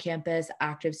 clubs on campus,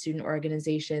 active student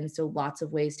organizations, so lots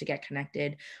of ways to get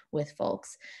connected with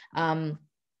folks.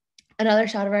 Another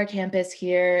shot of our campus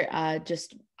here,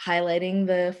 just highlighting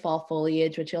the fall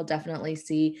foliage, which you'll definitely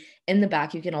see. In the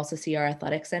back, you can also see our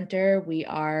athletic center. We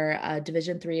are a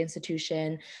Division III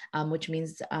institution, which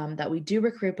means that we do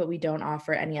recruit, but we don't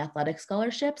offer any athletic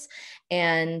scholarships.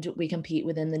 And we compete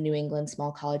within the New England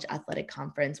Small College Athletic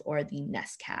Conference, or the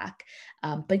NESCAC.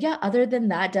 But yeah, other than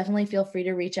that, definitely feel free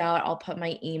to reach out. I'll put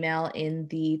my email in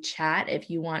the chat if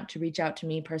you want to reach out to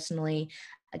me personally.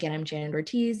 Again, I'm Janet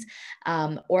Ortiz,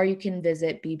 or you can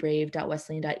visit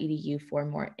bebrave.wesleyan.edu for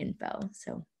more info.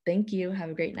 So thank you. Have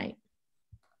a great night.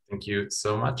 Thank you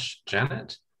so much,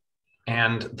 Janet.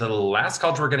 And the last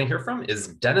college we're going to hear from is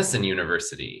Denison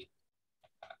University.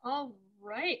 All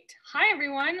right. Hi,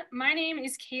 everyone. My name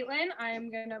is Caitlin. I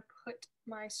am going to put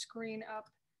my screen up.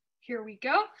 Here we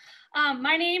go.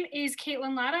 My name is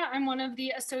Caitlin Latta. I'm one of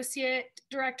the Associate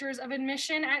Directors of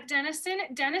Admission at Denison.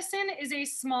 Denison is a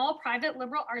small private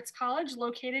liberal arts college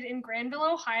located in Granville,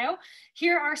 Ohio.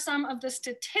 Here are some of the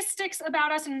statistics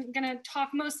about us. I'm going to talk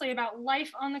mostly about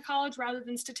life on the college rather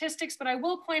than statistics, but I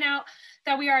will point out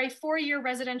that we are a 4-year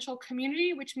residential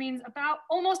community, which means about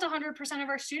almost 100% of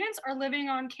our students are living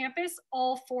on campus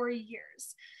all 4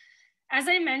 years. As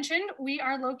I mentioned, we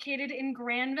are located in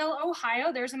Granville,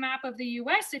 Ohio. There's a map of the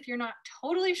US. If you're not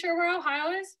totally sure where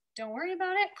Ohio is, don't worry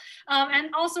about it. And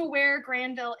also where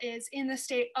Granville is in the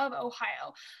state of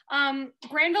Ohio.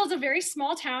 Granville is a very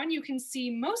small town. You can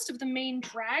see most of the main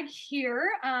drag here.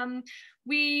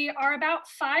 We are about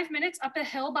 5 minutes up a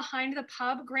hill behind the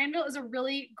pub. Granville is a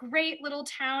really great little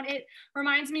town. It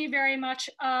reminds me very much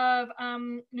of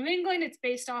New England. It's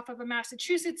based off of the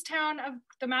Massachusetts town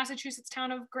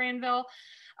of Granville.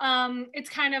 It's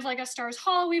kind of like a Stars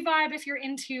Hollow vibe if you're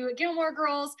into Gilmore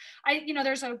Girls.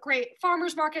 There's a great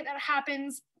farmers market that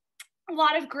happens. A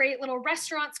lot of great little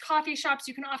restaurants, coffee shops.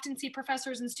 You can often see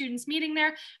professors and students meeting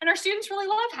there. And our students really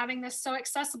love having this so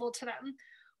accessible to them.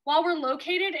 While we're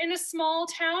located in a small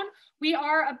town, we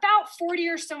are about 40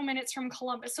 or so minutes from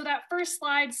Columbus. So that first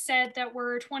slide said that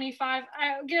we're 25.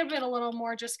 I'll give it a little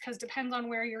more just because it depends on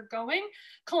where you're going.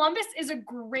 Columbus is a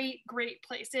great, great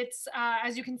place. It's,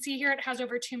 as you can see here, it has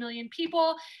over 2 million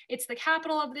people. It's the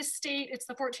capital of this state. It's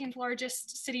the 14th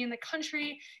largest city in the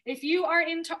country. If you are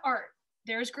into art,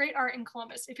 there's great art in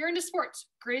Columbus. If you're into sports,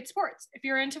 great sports. If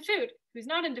you're into food, who's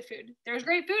not into food? There's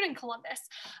great food in Columbus.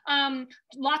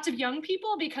 Lots of young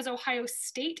people because Ohio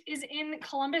State is in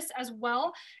Columbus as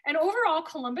well. And overall,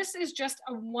 Columbus is just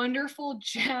a wonderful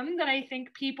gem that I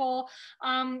think people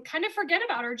kind of forget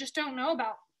about or just don't know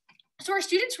about. So our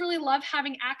students really love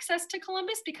having access to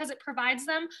Columbus because it provides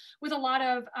them with a lot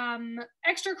of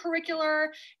extracurricular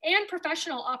and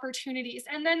professional opportunities.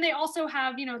 And then they also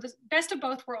have, you know, the best of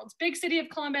both worlds, big city of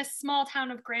Columbus, small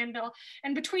town of Granville.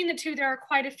 And between the two, there are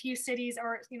quite a few cities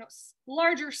or, you know,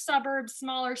 larger suburbs,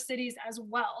 smaller cities as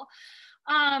well.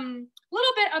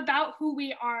 Little bit about who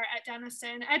we are at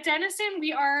Denison. At Denison,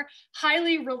 we are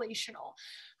highly relational.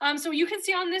 So you can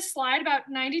see on this slide, about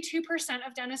 92%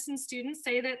 of Denison students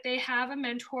say that they have a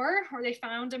mentor or they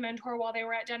found a mentor while they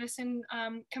were at Denison,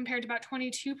 compared to about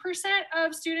 22%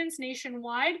 of students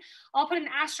nationwide. I'll put an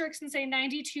asterisk and say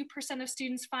 92% of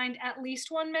students find at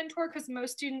least one mentor because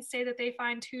most students say that they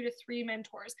find 2 to 3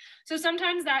 mentors. So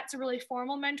sometimes that's a really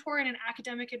formal mentor and an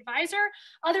academic advisor.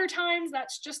 Other times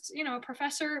that's just, you know, a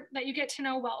professor that you get to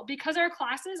know well. Because our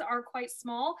classes are quite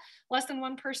small, less than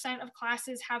 1% of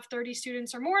classes have 30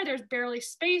 students or more. There's barely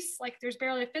space, like there's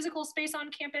barely a physical space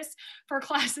on campus for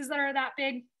classes that are that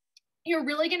big. You're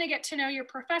really going to get to know your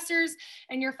professors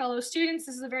and your fellow students.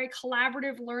 This is a very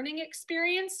collaborative learning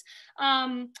experience.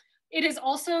 It is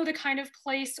also the kind of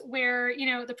place where, you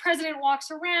know, the president walks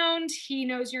around, he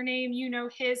knows your name, you know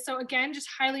his. So again, just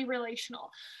highly relational.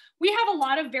 We have a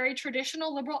lot of very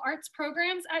traditional liberal arts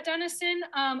programs at Denison,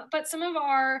 but some of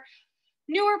our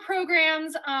newer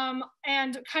programs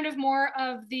and kind of more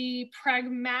of the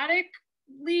pragmatically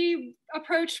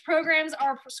approached programs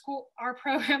are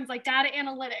programs like data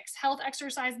analytics, health,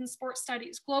 exercise, and sports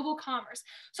studies, global commerce.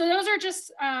 So those are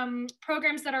just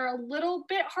programs that are a little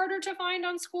bit harder to find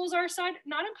on schools our side,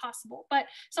 not impossible, but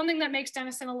something that makes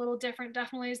Denison a little different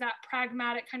definitely is that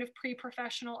pragmatic kind of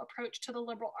pre-professional approach to the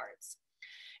liberal arts.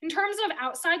 In terms of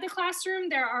outside the classroom,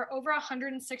 there are over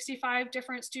 165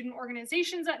 different student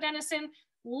organizations at Denison,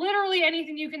 literally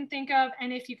anything you can think of.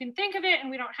 And if you can think of it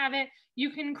and we don't have it, you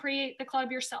can create the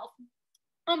club yourself.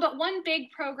 But one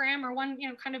big program or one, you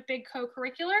know, kind of big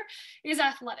co-curricular is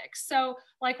athletics. So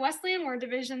like Wesleyan, we're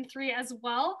Division III as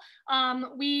well.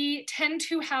 We tend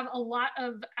to have a lot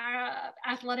of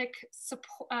athletic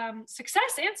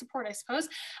success and support, I suppose.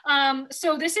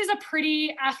 So this is a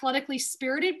pretty athletically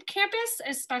spirited campus,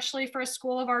 especially for a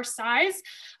school of our size.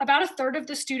 About a third of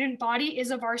the student body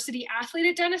is a varsity athlete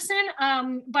at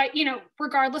Denison. But, you know,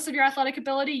 regardless of your athletic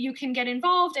ability, you can get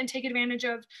involved and take advantage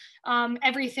of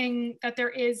everything that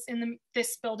there is in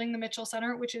this building, the Mitchell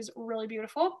Center, which is really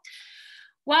beautiful.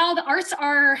 While athletics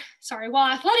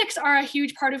are a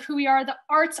huge part of who we are, the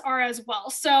arts are as well.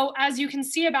 So as you can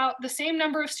see, about the same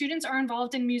number of students are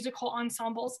involved in musical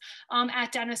ensembles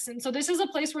at Denison. So this is a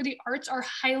place where the arts are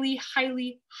highly,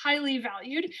 highly, highly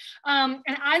valued. And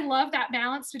I love that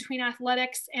balance between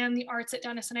athletics and the arts at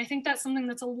Denison. I think that's something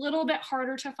that's a little bit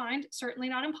harder to find, certainly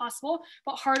not impossible,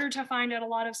 but harder to find at a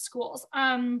lot of schools.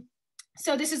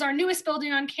 So this is our newest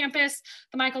building on campus,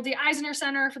 the Michael D. Eisner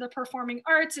Center for the Performing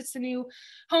Arts. It's the new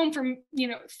home for, you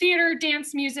know, theater,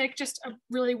 dance, music, just a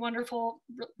really wonderful,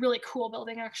 really cool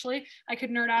building, actually. I could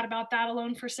nerd out about that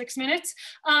alone for 6 minutes.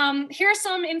 Here's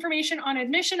some information on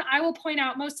admission. I will point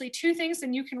out mostly 2 things,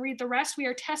 and you can read the rest. We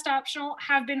are test optional,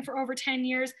 have been for over 10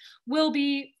 years, will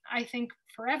be, I think,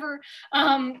 forever.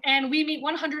 And we meet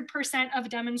 100% of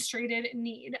demonstrated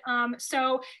need.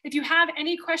 So if you have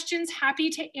any questions, happy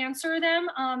to answer them.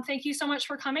 Thank you so much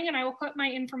for coming, and I will put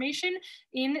my information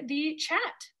in the chat.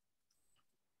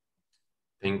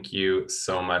 Thank you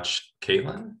so much,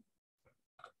 Caitlin.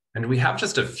 And we have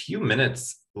just a few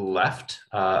minutes left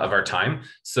of our time.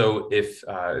 So if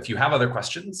you have other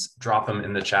questions, drop them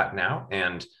in the chat now,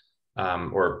 and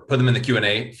or put them in the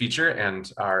Q&A feature,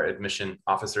 and our admission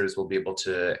officers will be able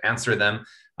to answer them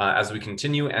as we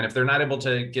continue. And if they're not able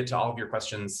to get to all of your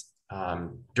questions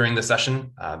during the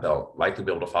session, they'll likely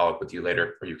be able to follow up with you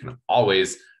later, or you can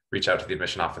always reach out to the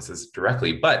admission offices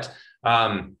directly. But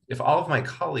if all of my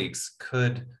colleagues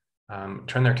could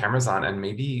turn their cameras on, and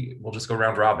maybe we'll just go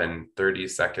round robin 30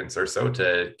 seconds or so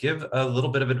to give a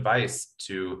little bit of advice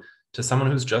to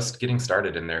someone who's just getting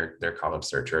started in their college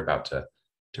search or about to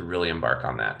really embark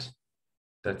on that.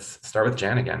 Let's start with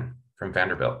Jan again from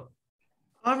Vanderbilt.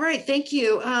 All right, thank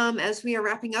you. As we are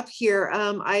wrapping up here,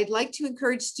 I'd like to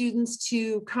encourage students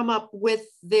to come up with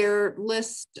their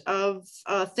list of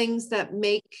things that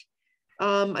make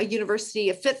a university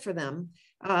a fit for them.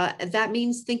 That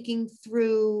means thinking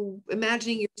through,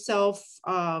 imagining yourself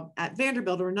at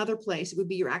Vanderbilt or another place. It would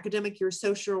be your academic, your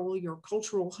social, your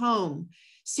cultural home,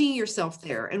 seeing yourself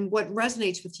there and what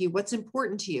resonates with you, what's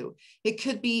important to you. It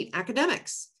could be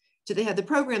academics. Do they have the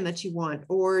program that you want?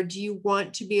 Or do you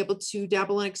want to be able to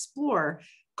dabble and explore?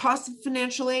 Cost of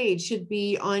financial aid should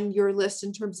be on your list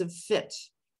in terms of fit,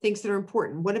 things that are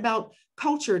important. What about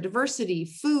culture, diversity,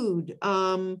 food?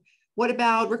 What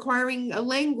about requiring a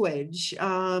language?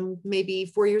 Maybe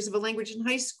 4 years of a language in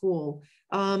high school.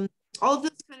 All of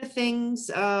those kind of things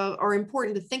are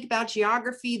important to think about.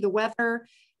 Geography, the weather,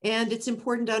 and it's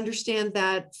important to understand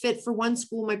that fit for one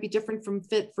school might be different from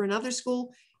fit for another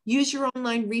school. Use your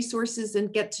online resources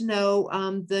and get to know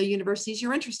the universities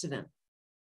you're interested in.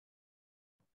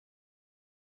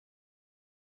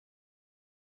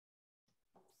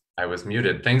 I was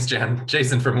muted. Thanks, Jan.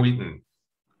 Jason from Wheaton.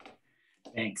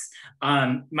 Thanks.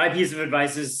 My piece of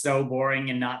advice is so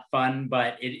boring and not fun,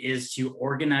 but it is to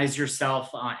organize yourself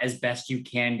as best you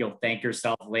can. You'll thank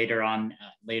yourself later on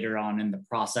in the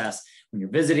process. When you're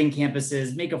visiting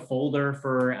campuses, make a folder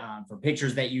for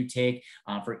pictures that you take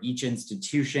for each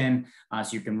institution,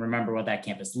 so you can remember what that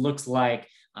campus looks like.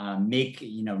 Make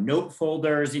note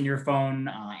folders in your phone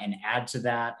and add to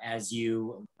that as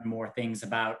you learn more things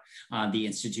about the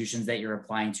institutions that you're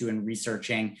applying to and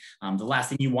researching. The last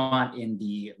thing you want in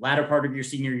the latter part of your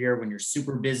senior year, when you're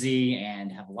super busy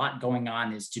and have a lot going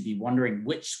on, is to be wondering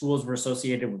which schools were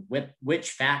associated with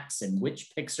which facts and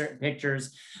which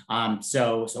pictures.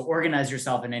 So organize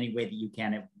yourself in any way that you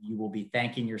can. You will be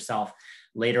thanking yourself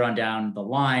later on down the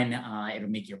line. It'll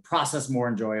make your process more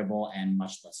enjoyable and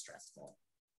much less stressful.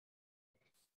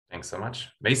 Thanks so much.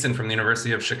 Mason from the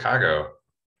University of Chicago.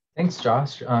 Thanks,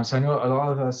 Josh. So I know a lot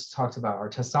of us talked about our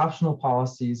test optional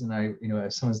policies, and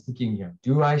if someone's thinking,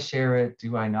 do I share it?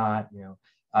 Do I not?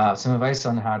 Some advice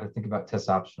on how to think about test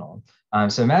optional.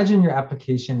 So imagine your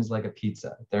application is like a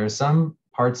pizza. There are some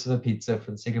parts of a pizza,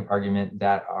 for the sake of argument,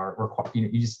 that are required.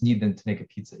 You just need them to make a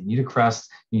pizza. You need a crust,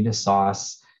 you need a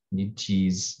sauce, you need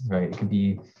cheese, right? It could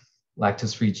be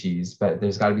lactose-free cheese, but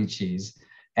there's got to be cheese.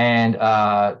 And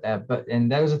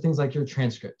those are things like your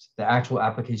transcript, the actual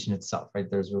application itself,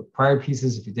 right? There's required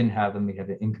pieces. If you didn't have them, we had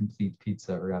an incomplete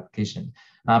pizza or application.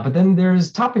 But then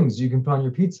there's toppings you can put on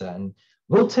your pizza, and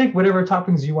we'll take whatever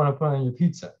toppings you want to put on your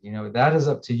pizza. That is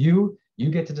up to you. You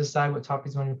get to decide what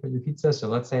toppings you want to put on your pizza. So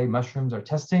let's say mushrooms are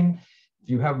testing. If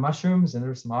you have mushrooms and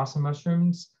there's some awesome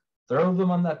mushrooms, throw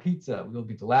them on that pizza. We'll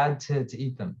be glad to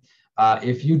eat them.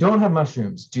 If you don't have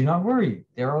mushrooms, do not worry.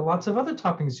 There are lots of other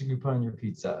toppings you can put on your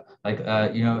pizza, like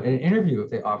an interview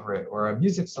if they offer it, or a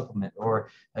music supplement,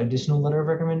 or an additional letter of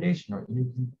recommendation, or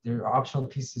there are optional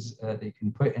pieces that you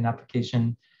can put in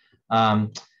application.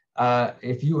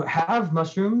 If you have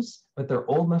mushrooms, but they're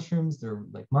old mushrooms, they're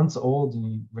like months old,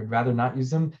 and you would rather not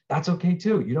use them, that's okay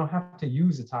too. You don't have to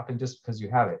use a topping just because you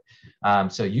have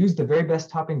it. So use the very best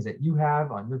toppings that you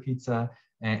have on your pizza,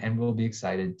 and we'll be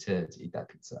excited to eat that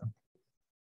pizza.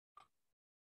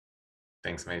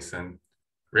 Thanks, Mason.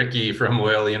 Ricky from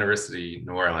Loyola University,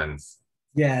 New Orleans.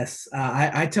 Yes,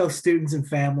 I tell students and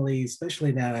families,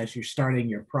 especially now as you're starting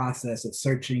your process of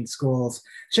searching schools,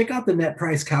 check out the net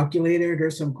price calculator.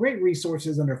 There's some great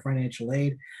resources under financial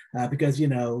aid because,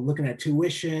 looking at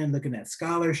tuition, looking at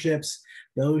scholarships,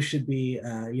 those should be,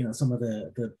 some of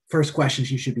the first questions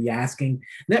you should be asking.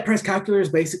 Net price calculators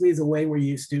basically is a way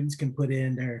where students can put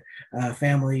in their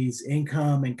family's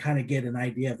income and kind of get an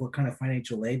idea of what kind of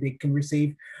financial aid they can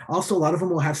receive. Also, a lot of them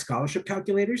will have scholarship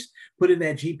calculators. Put in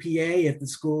that GPA if the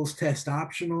school's test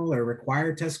optional or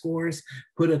required test scores.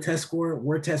 Put a test score.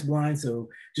 We're test blind, so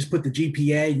just put the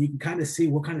GPA and you can kind of see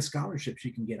what kind of scholarships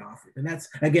you can get offered. And that's,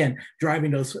 again, driving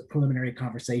those preliminary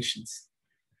conversations.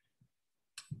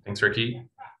 Thanks, Ricky.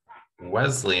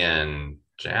 Wesleyan,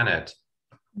 Janet.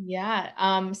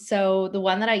 Yeah, so the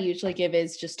one that I usually give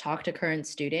is just talk to current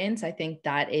students. I think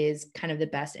that is kind of the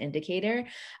best indicator.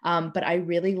 But I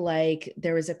really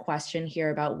there was a question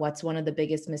here about what's one of the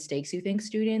biggest mistakes you think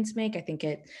students make. I think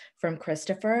it from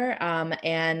Christopher.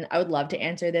 And I would love to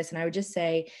answer this. And I would just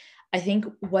say, I think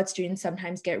what students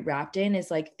sometimes get wrapped in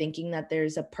is thinking that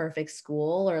there's a perfect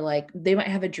school, or they might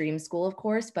have a dream school, of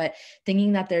course, but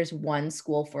thinking that there's one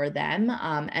school for them.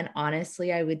 And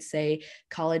honestly, I would say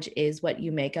college is what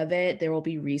you make of it. There will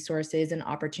be resources and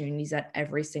opportunities at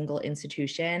every single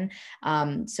institution.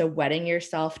 So wedding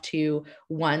yourself to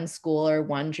one school or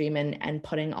one dream and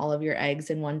putting all of your eggs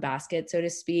in one basket, so to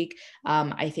speak,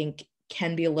 I think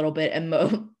can be a little bit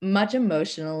much more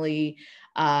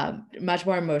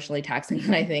emotionally taxing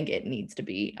than I think it needs to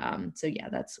be. So yeah,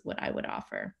 that's what I would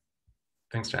offer.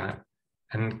 Thanks, Janet.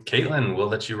 And Caitlin, we'll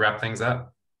let you wrap things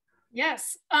up.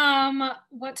 Yes.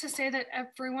 What to say that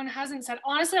everyone hasn't said?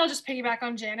 Honestly, I'll just piggyback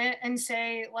on Janet and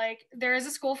say, like, there is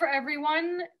a school for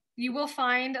everyone. You will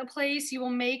find a place, you will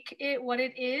make it what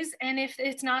it is. And if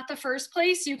it's not the first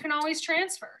place, you can always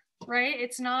transfer, right?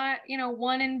 It's not, you know,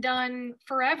 one and done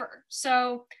forever.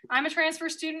 So I'm a transfer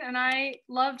student and I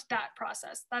loved that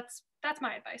process. That's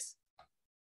my advice.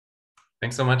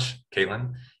 Thanks so much,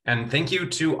 Caitlin. And thank you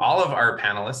to all of our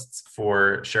panelists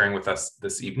for sharing with us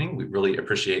this evening. We really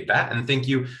appreciate that. And thank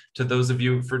you to those of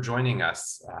you for joining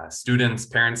us, students,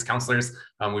 parents, counselors.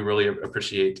 We really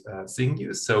appreciate seeing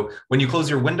you. So when you close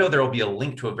your window, there will be a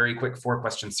link to a very quick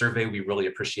 4-question survey. We really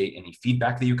appreciate any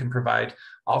feedback that you can provide.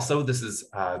 Also, this is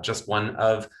just one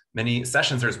of many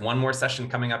sessions. There's one more session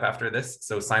coming up after this,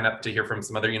 so sign up to hear from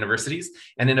some other universities.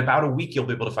 And in about a week, you'll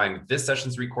be able to find this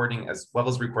session's recording as well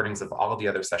as recordings of all of the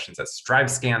other sessions at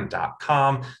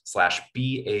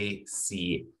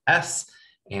strivescan.com/BACS.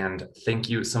 And thank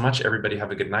you so much, everybody.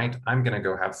 Have a good night. I'm gonna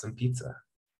go have some pizza.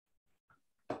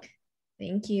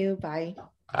 Thank you. Bye.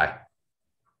 Bye.